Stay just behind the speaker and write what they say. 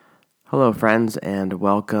Hello, friends, and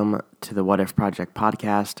welcome to the What If Project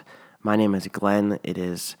podcast. My name is Glenn. It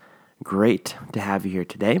is great to have you here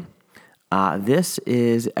today. This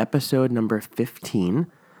is episode number 15,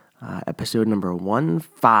 episode number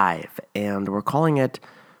 15, and we're calling it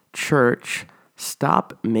Church,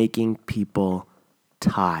 Stop Making People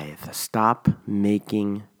Tithe. Stop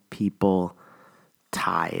Making People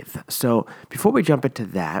Tithe. So before we jump into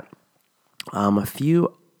that, a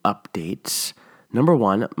few updates. Number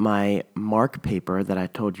one, my Mark paper that I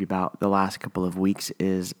told you about the last couple of weeks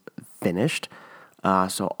is finished.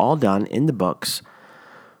 So all done in the books.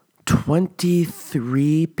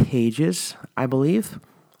 23 pages, I believe.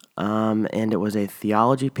 And it was a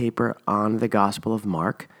theology paper on the Gospel of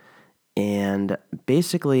Mark. And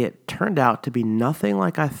basically, it turned out to be nothing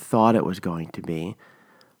like I thought it was going to be,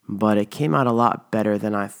 but it came out a lot better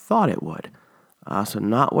than I thought it would. So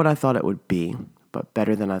not what I thought it would be, but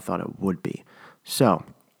better than I thought it would be. So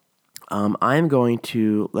I'm going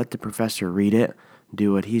to let the professor read it,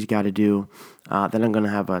 do what he's got to do. Then I'm going to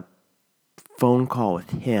have a phone call with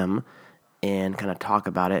him and kind of talk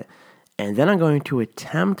about it. And then I'm going to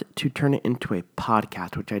attempt to turn it into a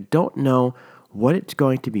podcast, which I don't know what it's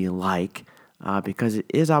going to be like because it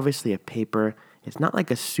is obviously a paper. It's not like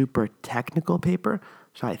a super technical paper,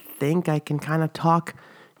 so I think I can kind of talk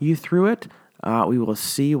you through it. We will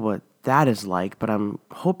see what that is like, but I'm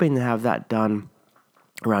hoping to have that done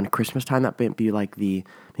around Christmas time. That might be like the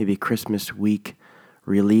maybe Christmas week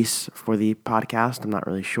release for the podcast. I'm not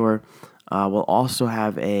really sure. We'll also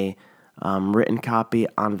have a written copy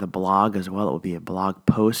on the blog as well. It will be a blog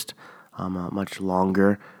post, a much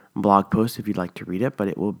longer blog post if you'd like to read it, but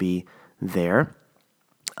it will be there.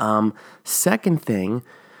 Second thing,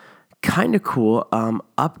 kind of cool,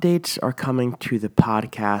 updates are coming to the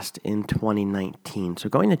podcast in 2019. So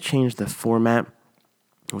going to change the format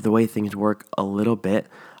of the way things work a little bit.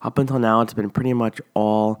 Up until now, it's been pretty much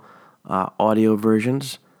all audio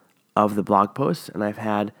versions of the blog posts, and I've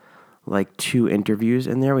had like 2 interviews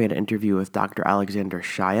in there. We had an interview with Dr. Alexander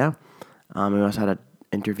Shaya. We also had an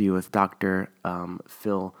interview with Dr.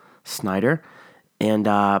 Phil Snyder, and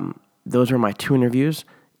those were my 2 interviews,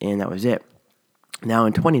 and that was it. Now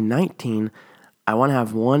in 2019, I want to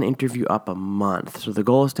have 1 interview up a month. So the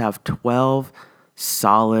goal is to have 12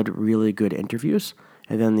 solid, really good interviews.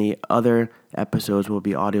 And then the other episodes will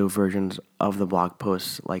be audio versions of the blog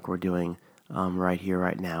posts like we're doing right here,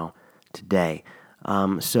 right now, today.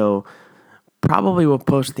 So probably we'll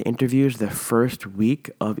post the interviews the first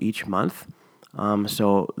week of each month.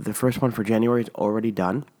 So the first one for January is already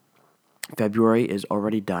done. February is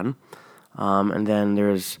already done. And then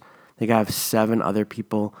I think I have 7 other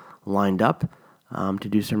people lined up to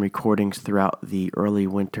do some recordings throughout the early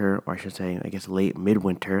winter, or I should say, I guess late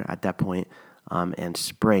midwinter at that point, and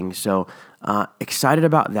spring. So excited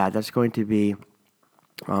about that. That's going to be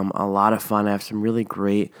a lot of fun. I have some really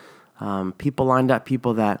great people lined up,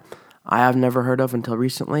 people that I have never heard of until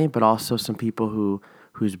recently, but also some people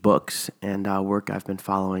whose books and work I've been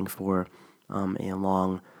following for a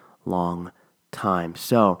long, long time.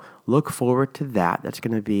 So look forward to that. That's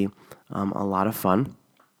going to be a lot of fun.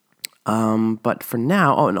 But for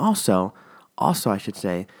now, and also I should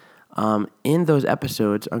say, in those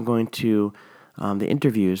episodes, I'm going to, the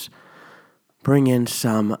interviews, bring in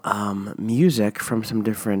some music from some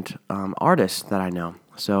different artists that I know.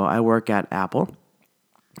 So I work at Apple,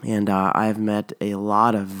 and I've met a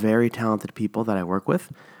lot of very talented people that I work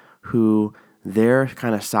with who their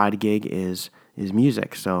kind of side gig is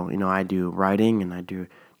music. So, I do writing, and I do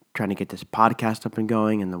trying to get this podcast up and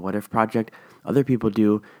going and the What If Project. Other people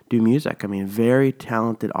do music. I mean, very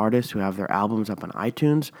talented artists who have their albums up on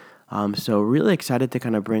iTunes. So really excited to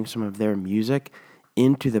kind of bring some of their music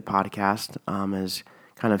into the podcast as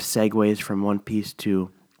kind of segues from one piece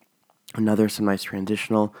to another, some nice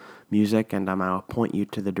transitional music, and I'll point you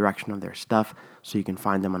to the direction of their stuff so you can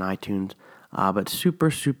find them on iTunes. But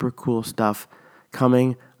super, super cool stuff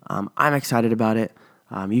coming. I'm excited about it.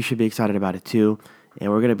 You should be excited about it too. And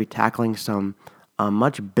we're going to be tackling some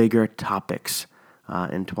much bigger topics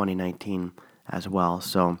in 2019 as well.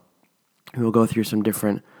 So we'll go through some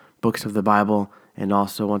different books of the Bible, and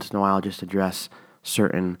also once in a while just address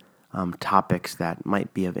certain topics that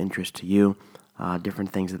might be of interest to you,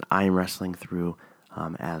 different things that I'm wrestling through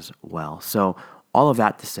as well. So all of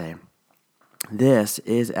that to say, this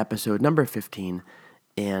is episode number 15,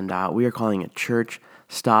 and we are calling it Church,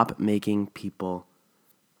 Stop Making People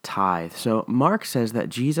Tithe. So Mark says that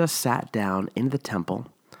Jesus sat down in the temple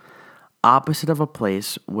opposite of a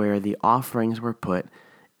place where the offerings were put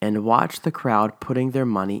and watched the crowd putting their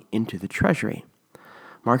money into the treasury.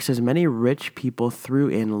 Mark says many rich people threw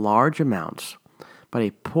in large amounts, But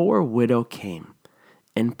a poor widow came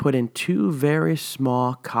and put in 2 very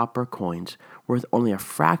small copper coins worth only a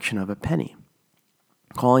fraction of a penny.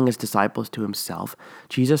 Calling his disciples to himself,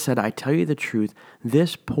 Jesus said, "I tell you the truth,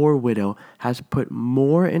 this poor widow has put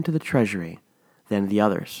more into the treasury than the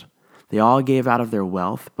others. They all gave out of their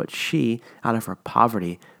wealth, but she, out of her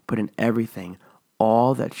poverty, put in everything,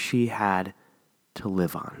 all that she had to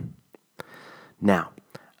live on." Now,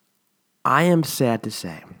 I am sad to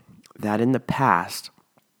say that in the past,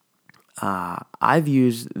 I've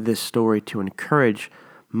used this story to encourage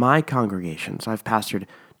my congregations. I've pastored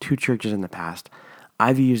 2 churches in the past.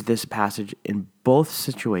 I've used this passage in both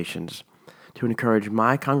situations to encourage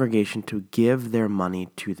my congregation to give their money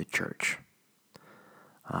to the church.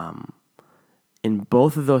 In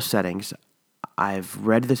both of those settings, I've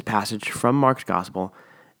read this passage from Mark's gospel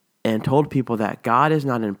and told people that God is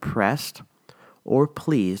not impressed or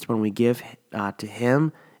pleased when we give to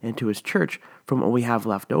him and to his church from what we have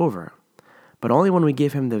left over. But only when we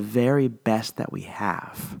give him the very best that we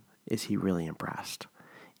have is he really impressed,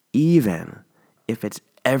 even if it's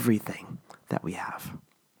everything that we have.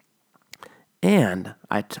 And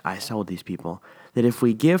I told these people that if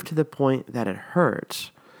we give to the point that it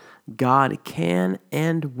hurts, God can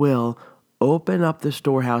and will open up the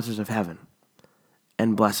storehouses of heaven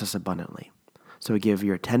and bless us abundantly. So give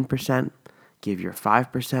your 10%, give your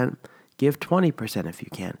 5%, give 20% if you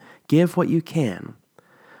can. Give what you can.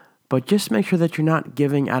 But just make sure that you're not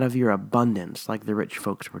giving out of your abundance like the rich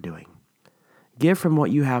folks were doing. Give from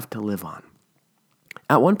what you have to live on.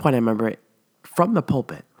 At one point, I remember from the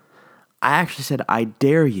pulpit, I actually said, I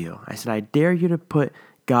dare you to put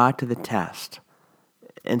God to the test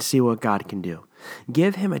and see what God can do.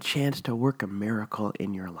 Give him a chance to work a miracle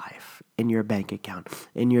in your life, in your bank account,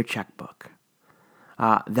 in your checkbook.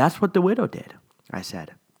 That's what the widow did, I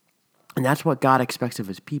said. And that's what God expects of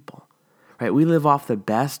his people. Right? We live off the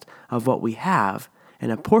best of what we have,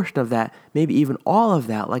 and a portion of that, maybe even all of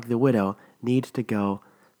that, like the widow, needs to go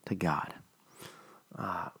to God.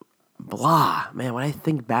 Man, when I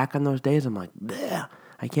think back on those days, I'm like, bleh.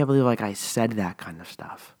 I can't believe I said that kind of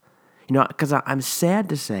stuff. Because I'm sad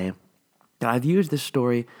to say that I've used this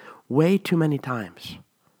story way too many times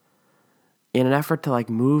in an effort to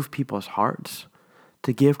move people's hearts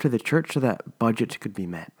to give to the church so that budgets could be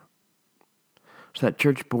met, so that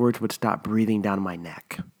church boards would stop breathing down my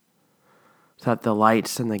neck, so that the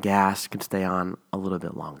lights and the gas could stay on a little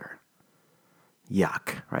bit longer.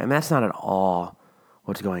 Yuck, right? And that's not at all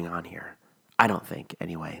what's going on here. I don't think,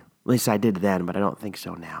 anyway. At least I did then, but I don't think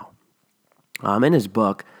so now. In his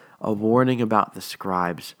book, A Warning About the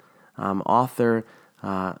Scribes, author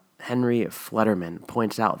Henry Flederman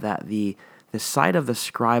points out that the site of the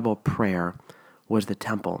scribal prayer was the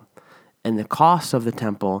temple, and the costs of the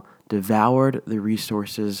temple devoured the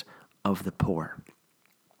resources of the poor.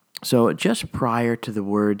 So just prior to the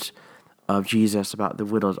words of Jesus about the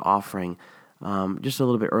widow's offering, just a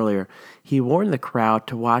little bit earlier, he warned the crowd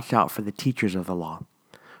to watch out for the teachers of the law,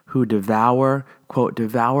 who devour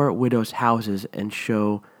widows' houses and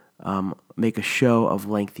make a show of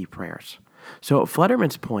lengthy prayers. So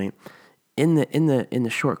Flederman's point in the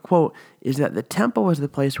short quote is that the temple was the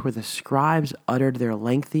place where the scribes uttered their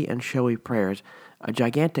lengthy and showy prayers. A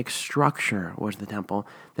gigantic structure was the temple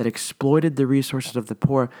that exploited the resources of the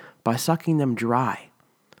poor by sucking them dry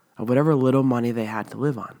of whatever little money they had to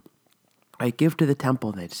live on. Right? Give to the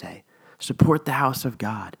temple, they'd say. Support the house of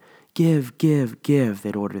God. Give,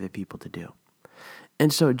 they'd order the people to do.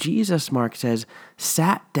 And so Jesus, Mark says,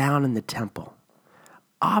 sat down in the temple,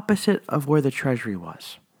 opposite of where the treasury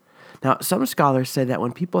was. Now, some scholars say that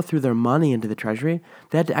when people threw their money into the treasury,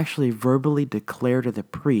 they had to actually verbally declare to the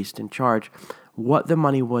priest in charge what the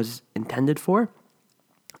money was intended for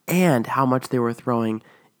and how much they were throwing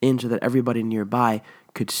in so that everybody nearby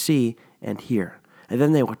could see and hear. And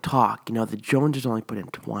then they would talk. The Joneses only put in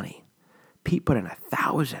 20. Pete put in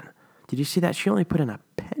 1,000. Did you see that? She only put in a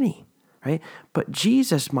penny, right? But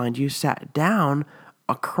Jesus, mind you, sat down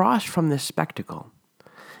across from this spectacle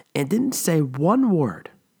and didn't say one word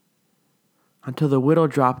until the widow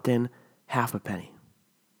dropped in half a penny.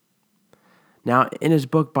 Now, in his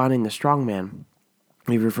book, Binding the Strong Man,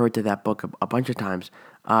 we've referred to that book a bunch of times,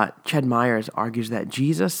 Ched Myers argues that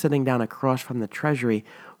Jesus sitting down across from the treasury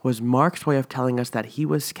was Mark's way of telling us that he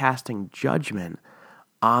was casting judgment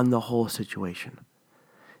on the whole situation.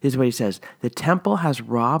 Here's what he says: the temple has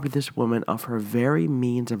robbed this woman of her very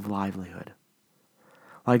means of livelihood.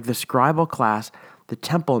 Like the scribal class, the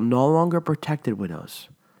temple no longer protected widows,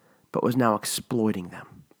 but was now exploiting them.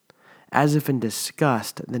 As if in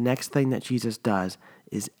disgust, the next thing that Jesus does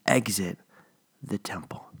is exit the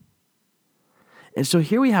temple. And so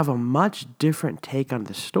here we have a much different take on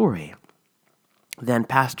the story than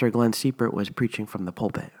Pastor Glenn Siepert was preaching from the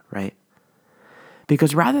pulpit, right?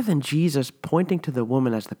 Because rather than Jesus pointing to the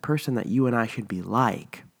woman as the person that you and I should be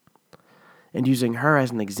like, and using her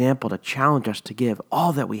as an example to challenge us to give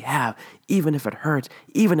all that we have, even if it hurts,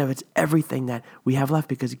 even if it's everything that we have left,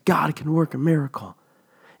 because God can work a miracle.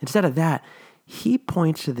 Instead of that, he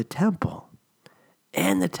points to the temple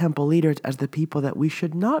and the temple leaders as the people that we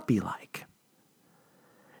should not be like.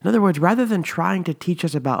 In other words, rather than trying to teach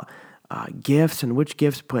us about gifts and which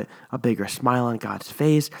gifts put a bigger smile on God's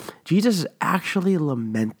face, Jesus is actually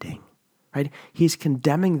lamenting, right? He's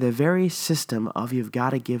condemning the very system of you've got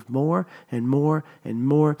to give more and more and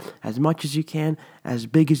more, as much as you can, as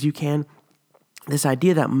big as you can. This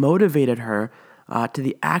idea that motivated her to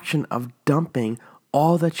the action of dumping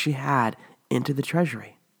all that she had into the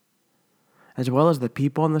treasury, as well as the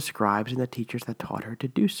people and the scribes and the teachers that taught her to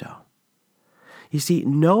do so. You see,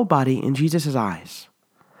 nobody in Jesus' eyes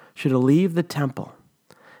should leave the temple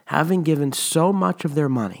having given so much of their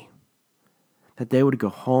money that they would go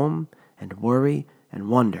home and worry and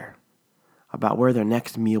wonder about where their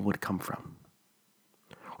next meal would come from.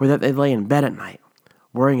 Or that they'd lay in bed at night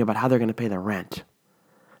worrying about how they're going to pay their rent.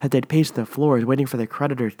 That they'd pace the floors waiting for their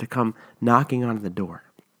creditors to come knocking on the door.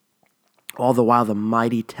 All the while the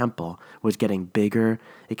mighty temple was getting bigger,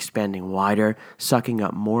 expanding wider, sucking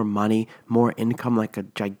up more money, more income like a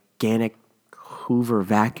gigantic Hoover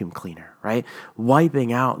vacuum cleaner, right?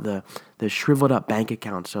 Wiping out the shriveled up bank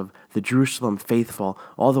accounts of the Jerusalem faithful,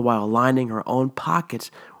 all the while lining her own pockets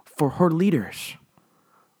for her leaders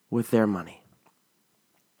with their money.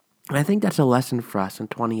 And I think that's a lesson for us in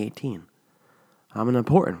 2018. An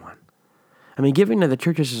important one. I mean, giving to the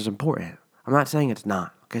churches is important. I'm not saying it's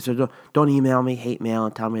not. Okay, so don't email me, hate mail,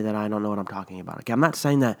 and tell me that I don't know what I'm talking about. Okay, I'm not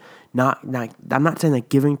saying that I'm not saying that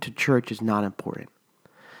giving to church is not important.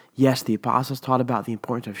 Yes, the apostles taught about the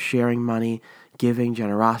importance of sharing money, giving,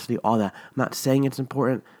 generosity, all that. I'm not saying it's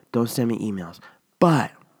important. Don't send me emails.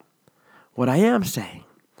 But what I am saying,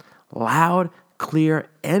 loud, clear,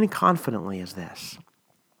 and confidently, is this: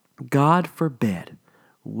 God forbid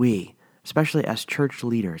we, especially as church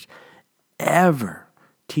leaders, ever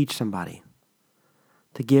teach somebody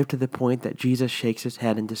to give to the point that Jesus shakes his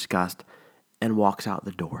head in disgust and walks out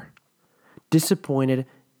the door, disappointed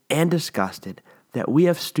and disgusted that we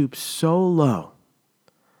have stooped so low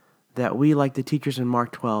that we, like the teachers in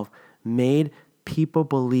Mark 12, made people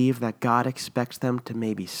believe that God expects them to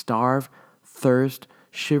maybe starve, thirst,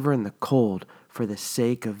 shiver in the cold for the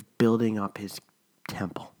sake of building up his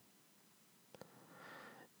temple.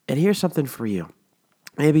 And here's something for you.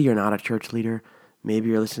 Maybe you're not a church leader. Maybe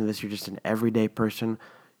you're listening to this, you're just an everyday person.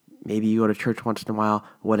 Maybe you go to church once in a while,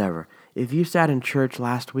 whatever. If you sat in church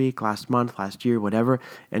last week, last month, last year, whatever,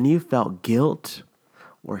 and you felt guilt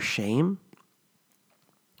or shame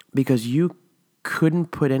because you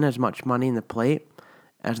couldn't put in as much money in the plate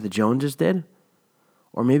as the Joneses did,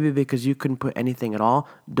 or maybe because you couldn't put anything at all,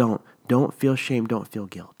 don't feel shame, don't feel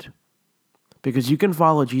guilt. Because you can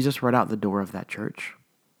follow Jesus right out the door of that church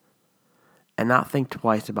and not think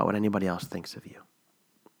twice about what anybody else thinks of you.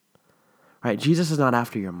 Right? Jesus is not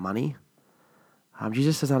after your money.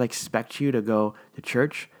 Jesus does not expect you to go to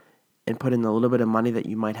church and put in the little bit of money that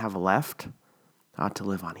you might have left to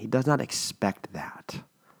live on. He does not expect that.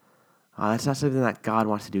 That's not something that God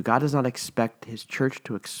wants to do. God does not expect his church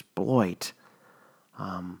to exploit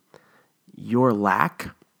your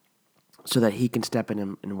lack so that he can step in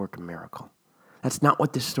and work a miracle. That's not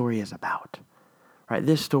what this story is about. Right?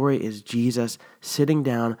 This story is Jesus sitting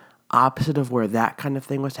down opposite of where that kind of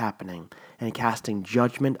thing was happening and casting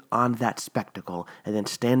judgment on that spectacle and then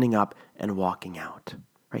standing up and walking out.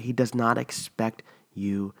 Right? He does not expect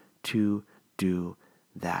you to do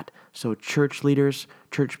that. So church leaders,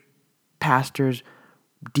 church pastors,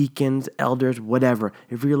 deacons, elders, whatever,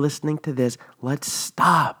 if you're listening to this, let's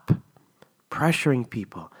stop pressuring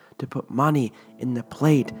people to put money in the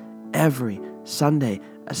plate every Sunday,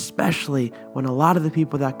 especially when a lot of the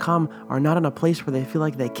people that come are not in a place where they feel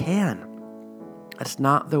like they can. That's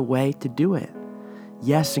not the way to do it.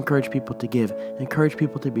 Yes, encourage people to give, encourage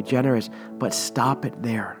people to be generous, but stop it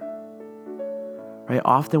there. Right?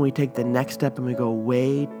 Often we take the next step and we go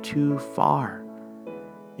way too far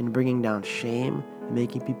in bringing down shame and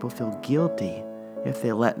making people feel guilty if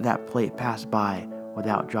they let that plate pass by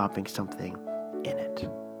without dropping something in it.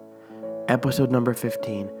 Episode number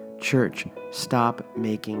 15, Church, stop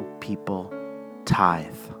making people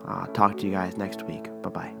tithe. I'll talk to you guys next week.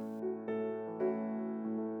 Bye-bye.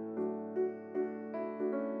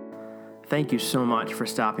 thank you so much for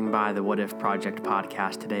stopping by the What If Project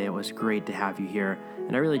podcast today. It was great to have you here,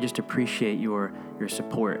 and I really just appreciate your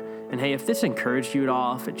support. And hey, if this encouraged you at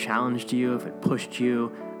all, if it challenged you, if it pushed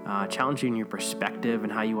you, challenged you in your perspective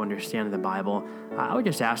and how you understand the Bible, I would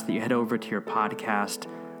just ask that you head over to your podcast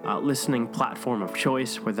listening platform of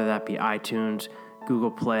choice, whether that be iTunes,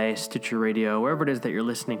 Google Play, Stitcher Radio, wherever it is that you're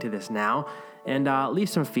listening to this now, and leave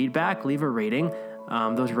some feedback, leave a rating.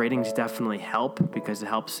 Those ratings definitely help because it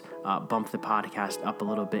helps bump the podcast up a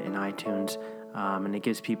little bit in iTunes, and it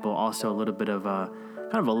gives people also a little bit of a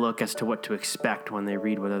look as to what to expect when they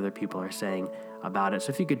read what other people are saying about it.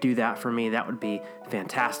 So if you could do that for me, that would be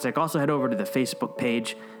fantastic. Also head over to the Facebook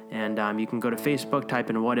page, and you can go to Facebook, type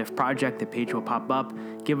in What If Project, the page will pop up,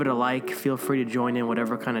 give it a like, feel free to join in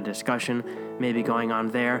whatever kind of discussion may be going on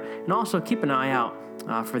there, and also keep an eye out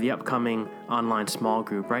for the upcoming online small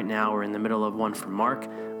group. Right now we're in the middle of one for Mark.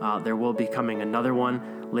 There will be coming another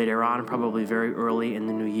one later on, probably very early in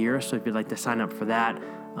the new year, so if you'd like to sign up for that,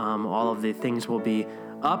 all of the things will be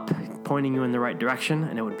up, pointing you in the right direction,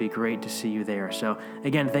 and it would be great to see you there. So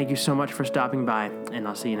again, thank you so much for stopping by, and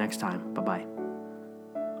I'll see you next time. Bye-bye.